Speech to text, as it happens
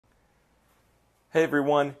Hey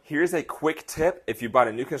everyone, here's a quick tip if you bought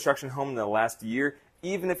a new construction home in the last year,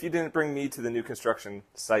 even if you didn't bring me to the new construction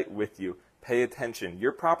site with you. Pay attention.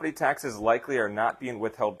 Your property taxes likely are not being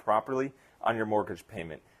withheld properly on your mortgage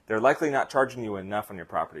payment. They're likely not charging you enough on your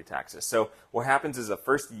property taxes. So what happens is the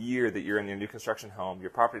first year that you're in your new construction home, your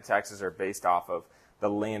property taxes are based off of the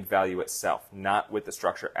land value itself, not with the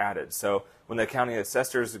structure added. So when the county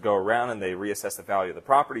assessors go around and they reassess the value of the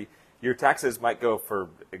property, your taxes might go, for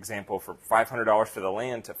example, from $500 for the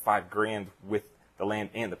land to $5,000 with the land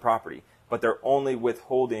and the property. But they're only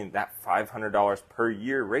withholding that $500 per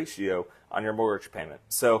year ratio on your mortgage payment.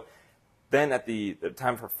 So then at the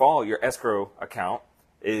time for fall, your escrow account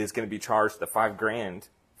is going to be charged the $5,000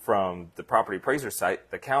 from the property appraiser site,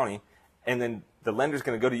 the county, and then the lender's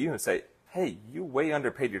going to go to you and say, hey, you way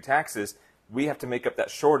underpaid your taxes. We have to make up that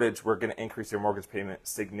shortage. We're going to increase your mortgage payment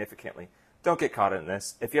significantly. Don't get caught in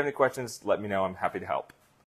this. If you have any questions, let me know. I'm happy to help.